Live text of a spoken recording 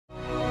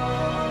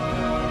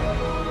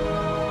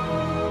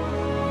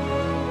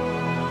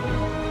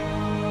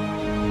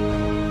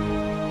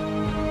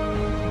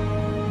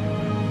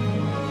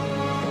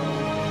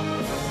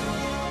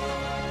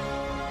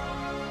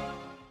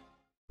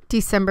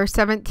December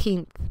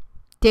 17th.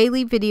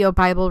 Daily Video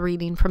Bible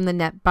Reading from the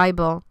Net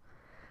Bible.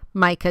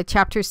 Micah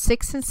chapters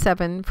 6 and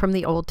 7 from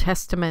the Old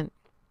Testament.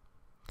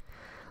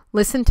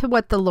 Listen to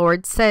what the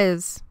Lord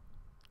says.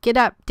 Get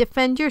up,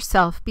 defend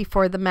yourself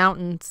before the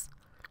mountains.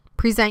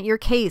 Present your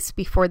case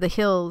before the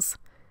hills.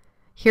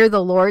 Hear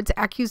the Lord's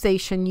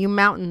accusation, you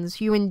mountains,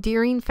 you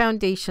endearing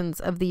foundations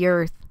of the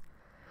earth.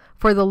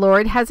 For the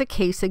Lord has a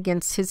case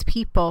against his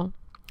people.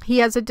 He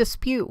has a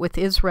dispute with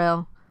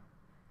Israel.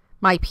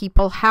 My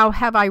people, how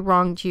have I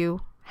wronged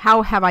you?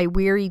 How have I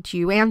wearied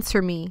you?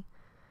 Answer me.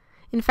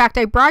 In fact,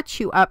 I brought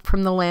you up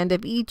from the land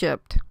of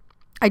Egypt.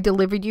 I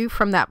delivered you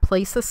from that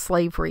place of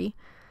slavery.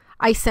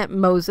 I sent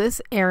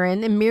Moses,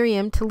 Aaron, and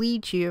Miriam to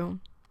lead you.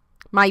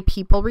 My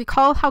people,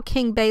 recall how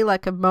King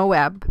Balak of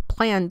Moab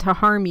planned to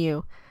harm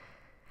you,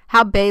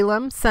 how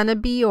Balaam, son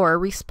of Beor,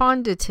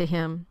 responded to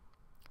him.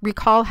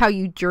 Recall how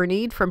you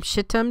journeyed from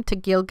Shittim to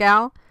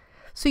Gilgal,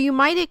 so you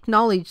might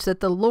acknowledge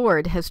that the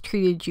Lord has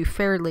treated you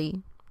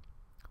fairly.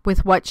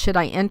 With what should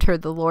I enter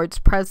the Lord's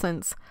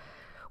presence?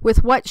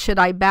 With what should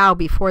I bow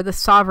before the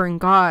sovereign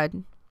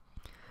God?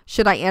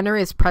 Should I enter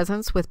his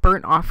presence with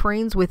burnt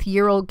offerings, with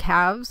year-old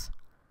calves?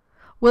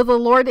 Will the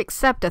Lord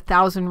accept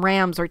 1,000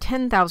 rams or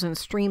 10,000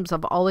 streams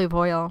of olive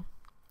oil?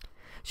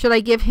 Should I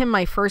give him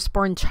my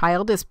firstborn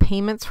child as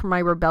payments for my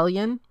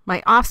rebellion,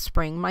 my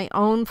offspring, my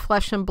own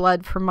flesh and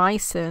blood for my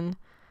sin?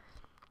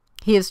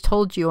 He has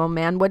told you, O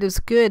man, what is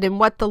good and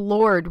what the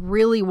Lord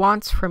really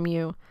wants from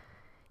you.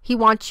 He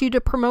wants you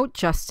to promote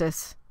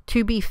justice,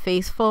 to be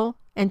faithful,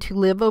 and to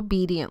live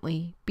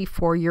obediently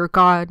before your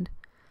God.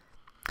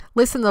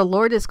 Listen, the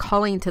Lord is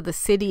calling to the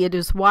city. It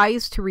is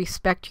wise to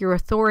respect your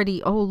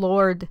authority, O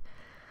Lord.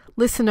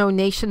 Listen, O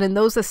nation, and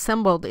those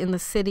assembled in the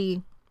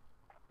city.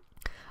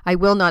 I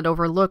will not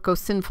overlook, O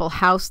sinful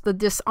house, the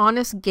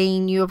dishonest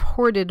gain you have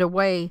hoarded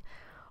away,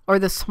 or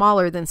the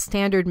smaller than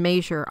standard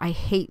measure I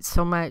hate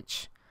so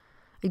much.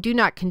 I do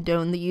not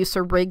condone the use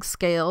of rigged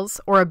scales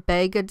or a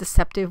bag of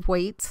deceptive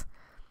weights.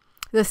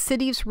 The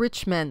city's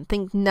rich men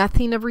think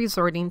nothing of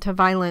resorting to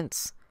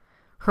violence.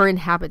 Her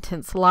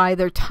inhabitants lie,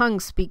 their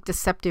tongues speak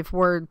deceptive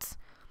words.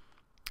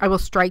 I will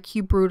strike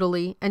you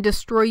brutally and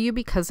destroy you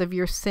because of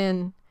your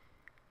sin.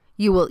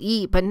 You will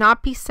eat but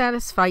not be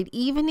satisfied,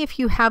 even if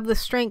you have the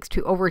strength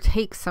to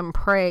overtake some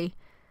prey.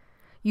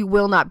 You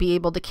will not be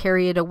able to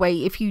carry it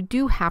away. If you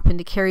do happen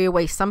to carry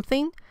away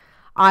something,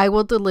 I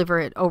will deliver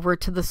it over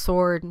to the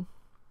sword.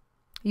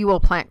 You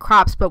will plant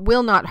crops but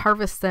will not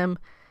harvest them.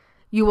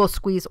 You will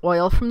squeeze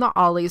oil from the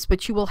olives,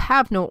 but you will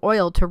have no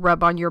oil to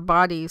rub on your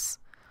bodies.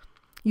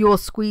 You will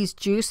squeeze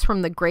juice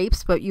from the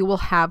grapes, but you will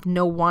have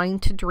no wine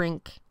to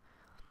drink.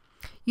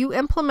 You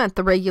implement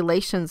the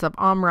regulations of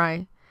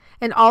Omri,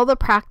 and all the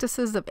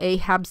practices of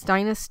Ahab's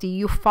dynasty.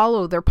 You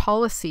follow their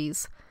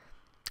policies.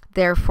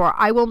 Therefore,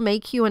 I will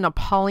make you an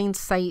appalling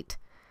sight.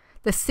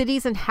 The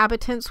city's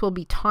inhabitants will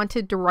be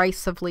taunted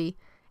derisively,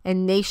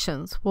 and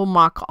nations will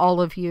mock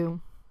all of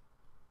you.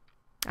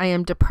 I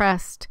am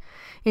depressed.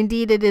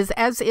 Indeed, it is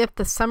as if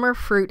the summer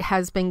fruit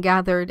has been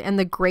gathered and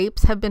the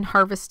grapes have been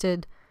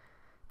harvested.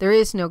 There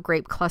is no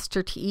grape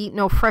cluster to eat,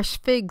 no fresh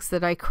figs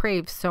that I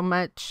crave so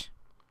much.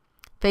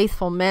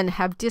 Faithful men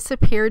have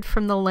disappeared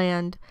from the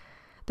land.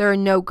 There are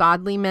no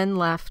godly men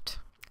left.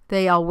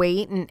 They all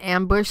wait in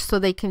ambush so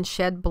they can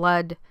shed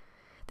blood.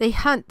 They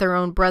hunt their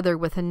own brother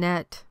with a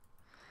net.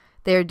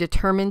 They are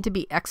determined to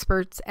be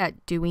experts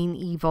at doing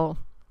evil.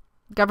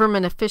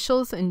 Government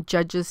officials and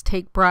judges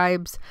take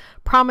bribes.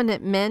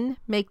 Prominent men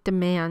make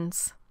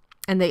demands,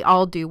 and they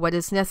all do what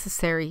is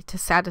necessary to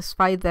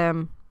satisfy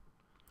them.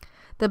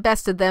 The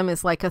best of them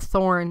is like a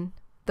thorn.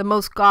 The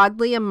most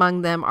godly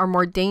among them are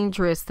more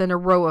dangerous than a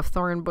row of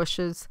thorn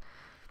bushes.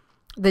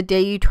 The day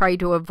you try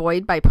to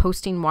avoid by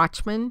posting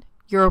watchmen,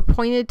 your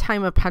appointed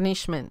time of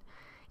punishment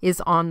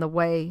is on the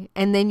way,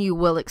 and then you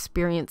will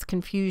experience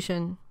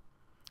confusion.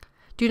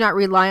 Do not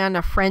rely on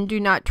a friend. Do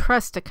not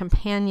trust a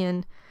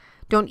companion.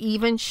 Don't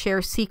even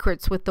share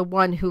secrets with the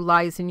one who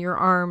lies in your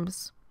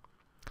arms.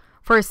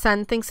 For a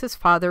son thinks his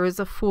father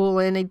is a fool,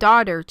 and a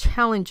daughter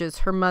challenges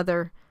her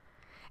mother,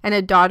 and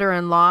a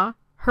daughter-in-law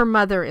her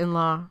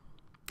mother-in-law.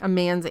 A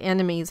man's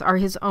enemies are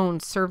his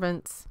own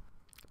servants.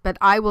 But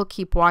I will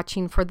keep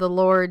watching for the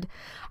Lord.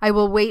 I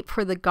will wait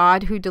for the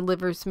God who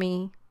delivers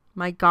me.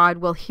 My God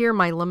will hear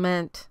my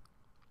lament.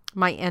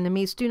 My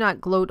enemies do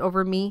not gloat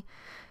over me.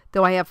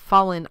 Though I have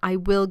fallen, I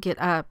will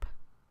get up.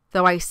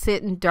 Though I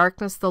sit in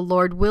darkness, the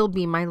Lord will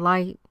be my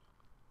light.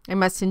 I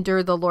must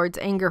endure the Lord's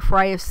anger, for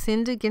I have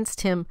sinned against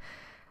him.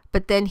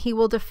 But then he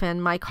will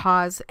defend my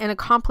cause and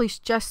accomplish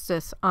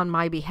justice on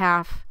my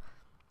behalf.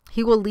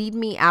 He will lead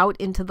me out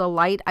into the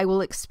light. I will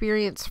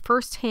experience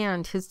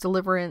firsthand his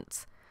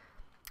deliverance.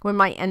 When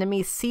my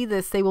enemies see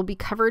this, they will be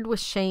covered with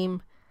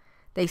shame.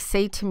 They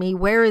say to me,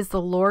 "Where is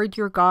the Lord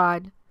your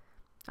God?"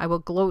 I will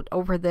gloat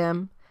over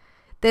them.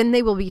 Then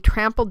they will be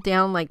trampled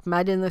down like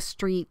mud in the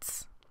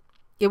streets.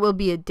 It will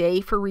be a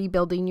day for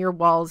rebuilding your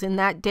walls. In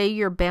that day,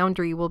 your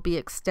boundary will be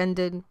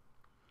extended.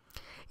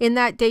 In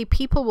that day,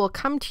 people will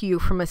come to you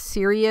from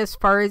Assyria as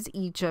far as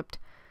Egypt,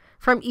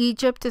 from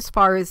Egypt as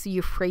far as the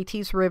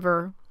Euphrates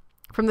River.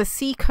 From the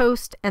sea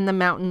coast and the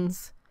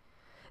mountains,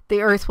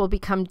 the earth will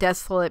become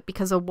desolate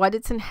because of what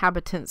its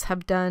inhabitants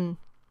have done.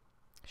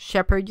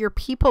 Shepherd your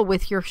people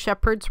with your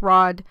shepherd's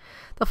rod,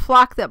 the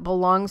flock that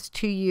belongs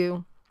to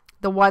you,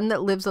 the one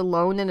that lives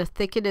alone in a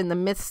thicket in the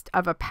midst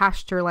of a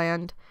pasture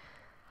land.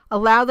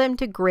 Allow them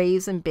to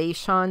graze in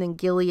Bashan and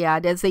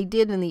Gilead as they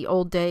did in the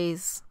old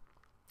days.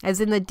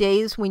 As in the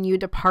days when you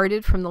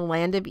departed from the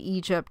land of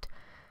Egypt,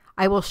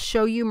 I will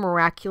show you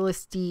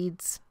miraculous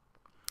deeds.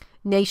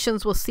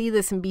 Nations will see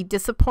this and be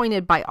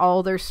disappointed by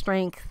all their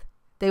strength.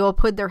 They will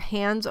put their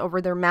hands over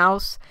their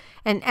mouths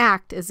and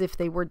act as if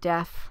they were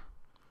deaf.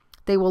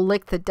 They will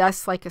lick the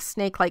dust like a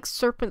snake, like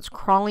serpents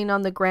crawling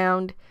on the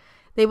ground.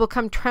 They will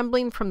come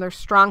trembling from their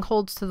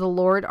strongholds to the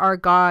Lord our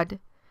God.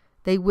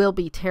 They will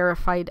be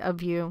terrified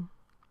of you.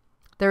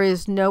 There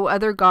is no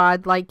other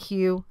God like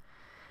you.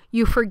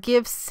 You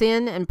forgive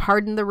sin and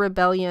pardon the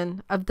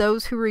rebellion of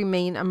those who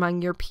remain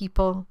among your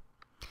people.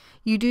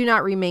 You do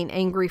not remain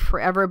angry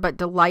forever, but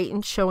delight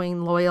in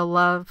showing loyal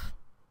love.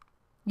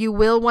 You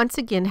will once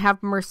again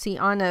have mercy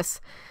on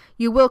us.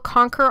 You will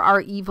conquer our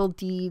evil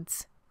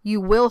deeds. You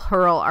will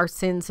hurl our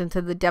sins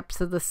into the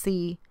depths of the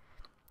sea.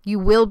 You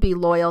will be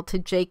loyal to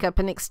Jacob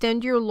and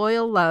extend your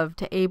loyal love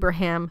to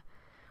Abraham,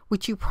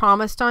 which you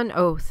promised on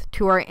oath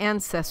to our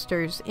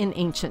ancestors in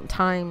ancient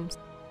times.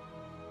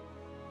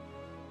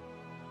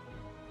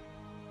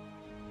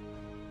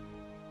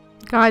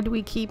 God,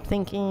 we keep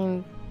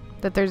thinking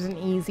that there's an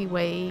easy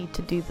way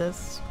to do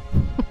this.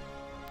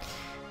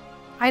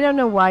 I don't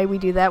know why we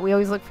do that. We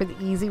always look for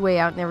the easy way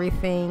out and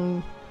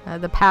everything,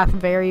 the path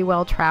very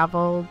well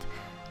traveled,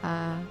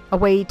 a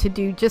way to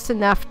do just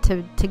enough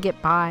to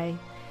get by.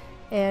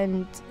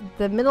 And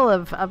the middle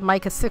of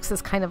Micah 6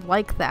 is kind of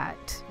like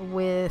that.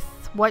 With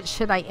what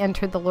should I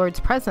enter the Lord's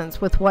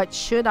presence? With what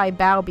should I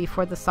bow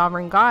before the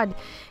sovereign God?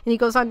 And he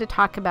goes on to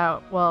talk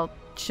about, well,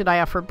 should I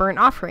offer burnt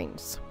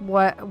offerings?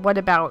 What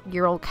about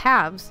year-old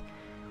calves?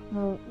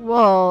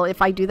 Well,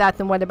 if I do that,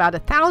 then what about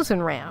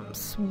 1,000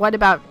 rams? What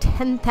about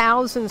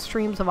 10,000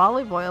 streams of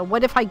olive oil?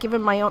 What if I give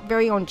him my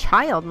very own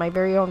child, my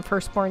very own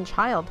firstborn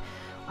child?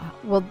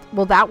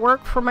 Will that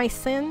work for my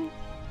sin?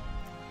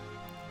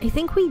 I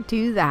think we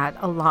do that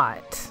a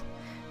lot.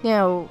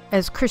 Now,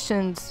 as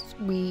Christians,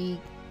 we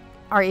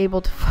are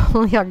able to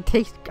fully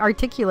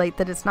articulate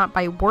that it's not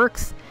by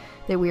works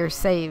that we are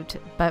saved,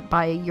 but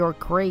by your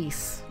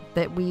grace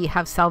that we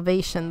have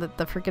salvation, that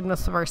the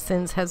forgiveness of our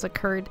sins has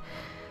occurred.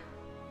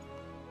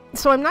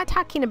 So I'm not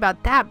talking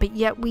about that, but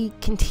yet we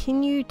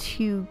continue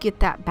to get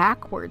that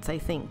backwards, I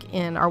think,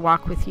 in our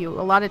walk with you.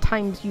 A lot of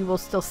times you will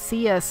still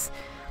see us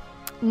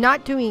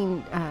not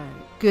doing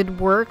good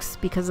works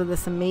because of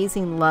this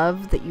amazing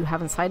love that you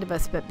have inside of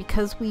us, but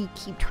because we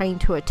keep trying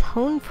to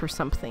atone for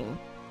something.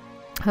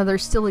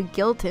 There's still a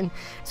guilt, and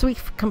so we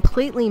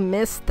completely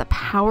miss the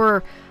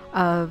power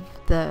of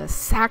the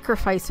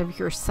sacrifice of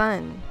your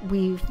son.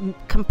 We've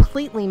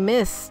completely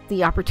missed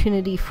the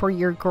opportunity for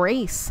your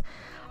grace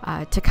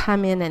to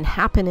come in and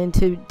happen, and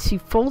to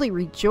fully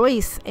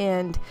rejoice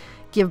and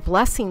give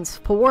blessings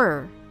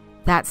for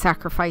that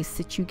sacrifice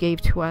that you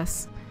gave to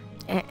us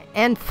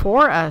and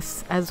for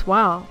us as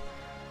well.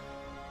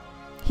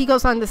 He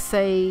goes on to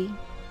say,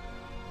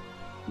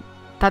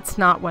 that's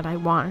not what I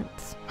want.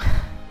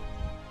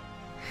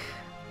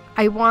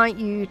 I want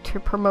you to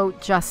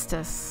promote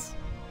justice,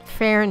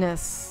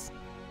 fairness.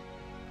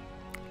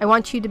 I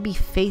want you to be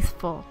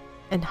faithful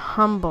and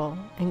humble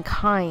and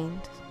kind.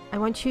 I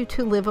want you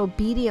to live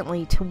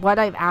obediently to what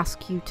I've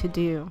asked you to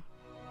do.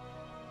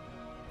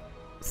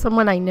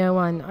 Someone I know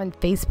on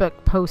Facebook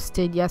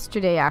posted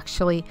yesterday,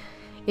 actually,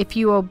 if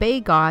you obey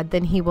God,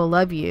 then he will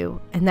love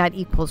you, and that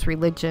equals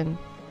religion.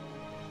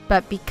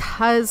 But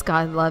because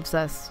God loves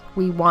us,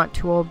 we want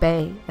to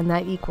obey, and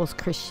that equals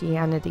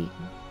Christianity.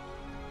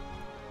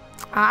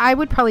 I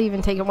would probably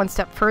even take it one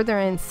step further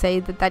and say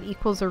that that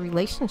equals a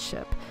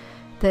relationship,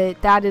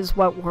 that is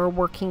what we're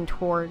working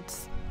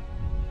towards.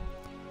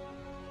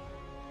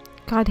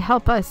 God,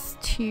 help us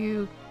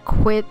to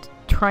quit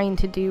trying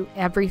to do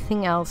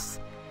everything else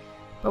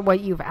but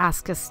what you've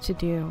asked us to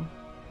do.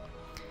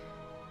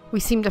 We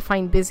seem to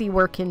find busy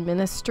work in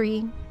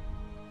ministry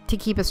to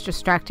keep us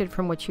distracted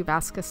from what you've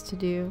asked us to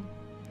do.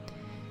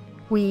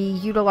 We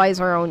utilize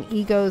our own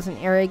egos and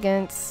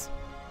arrogance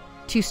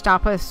to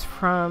stop us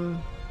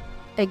from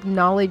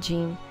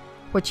acknowledging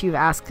what you've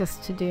asked us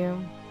to do.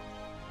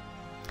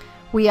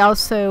 We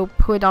also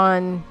put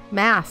on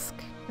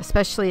masks,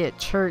 especially at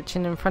church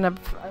and in front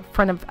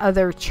of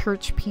other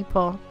church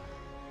people,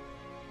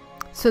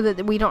 so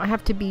that we don't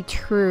have to be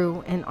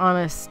true and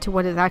honest to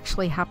what is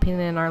actually happening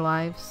in our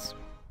lives.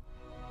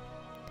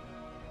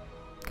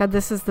 God,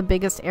 this is the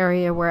biggest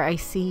area where I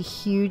see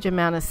huge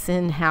amount of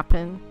sin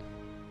happen.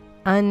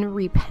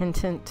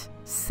 Unrepentant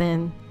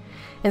sin.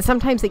 And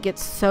sometimes it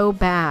gets so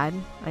bad,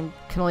 I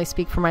can only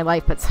speak for my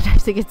life, but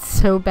sometimes it gets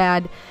so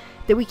bad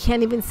that we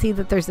can't even see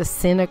that there's a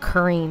sin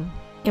occurring.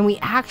 And we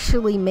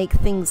actually make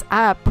things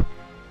up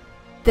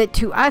that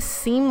to us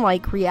seem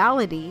like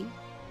reality,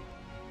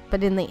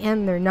 but in the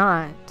end they're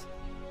not.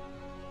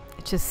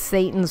 It's just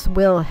Satan's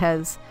will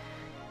has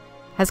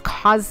has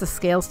caused the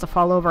scales to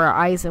fall over our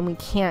eyes and we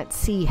can't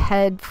see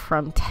head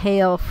from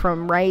tail,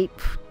 from right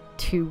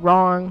to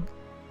wrong.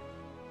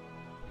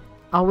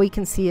 All we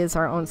can see is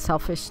our own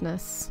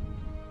selfishness.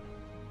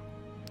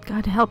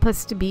 God, help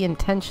us to be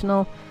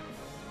intentional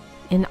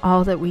in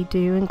all that we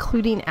do,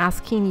 including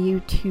asking you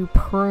to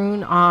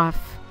prune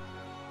off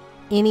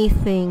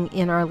anything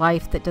in our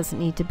life that doesn't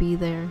need to be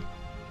there.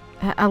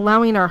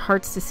 Allowing our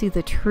hearts to see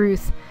the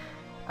truth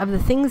of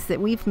the things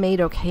that we've made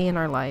okay in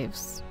our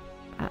lives,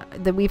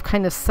 that we've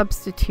kind of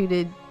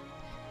substituted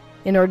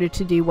in order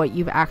to do what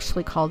you've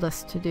actually called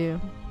us to do.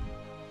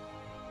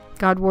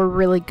 God, we're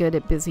really good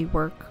at busy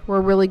work.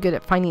 We're really good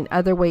at finding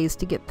other ways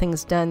to get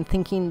things done,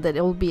 thinking that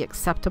it will be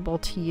acceptable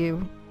to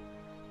you.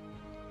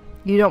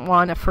 You don't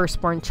want a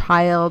firstborn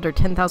child or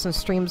 10,000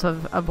 streams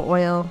of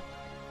oil.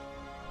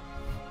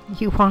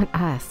 You want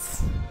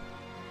us.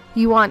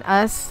 You want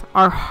us,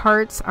 our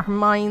hearts, our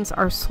minds,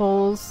 our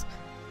souls.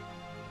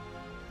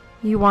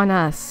 You want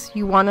us.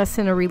 You want us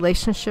in a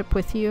relationship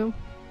with you.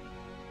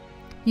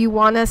 You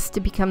want us to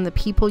become the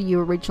people you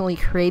originally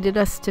created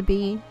us to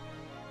be.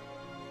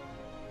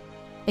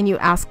 And you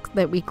ask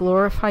that we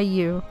glorify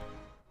you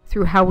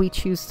through how we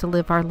choose to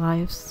live our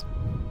lives.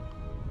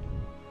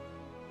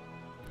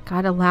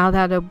 God, allow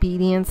that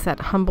obedience, that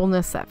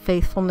humbleness, that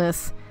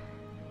faithfulness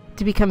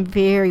to become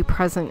very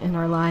present in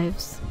our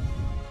lives.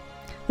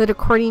 That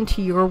according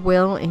to your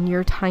will and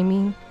your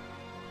timing,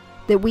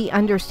 that we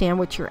understand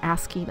what you're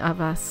asking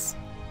of us.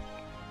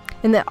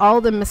 And that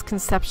all the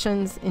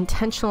misconceptions,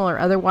 intentional or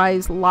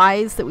otherwise,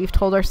 lies that we've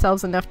told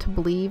ourselves enough to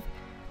believe,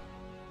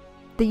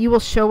 that you will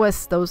show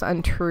us those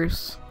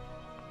untruths.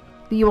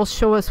 That you will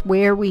show us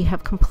where we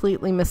have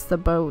completely missed the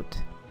boat.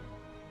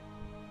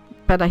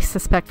 But I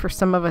suspect for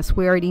some of us,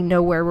 we already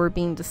know where we're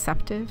being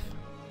deceptive.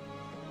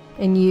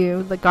 And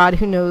you, the God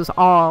who knows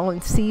all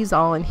and sees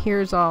all and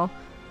hears all,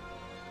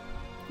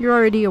 you're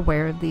already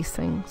aware of these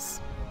things.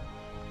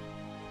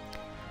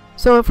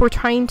 So if we're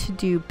trying to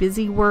do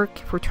busy work,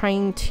 if we're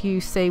trying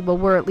to say,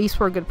 well, at least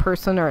we're a good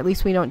person, or at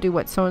least we don't do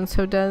what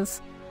so-and-so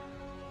does,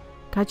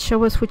 God,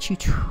 show us what you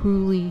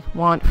truly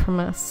want from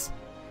us.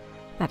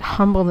 That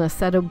humbleness,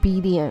 that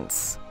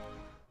obedience,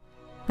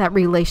 that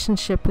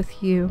relationship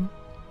with you.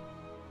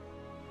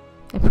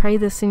 I pray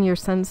this in your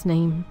Son's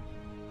name.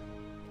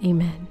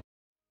 Amen.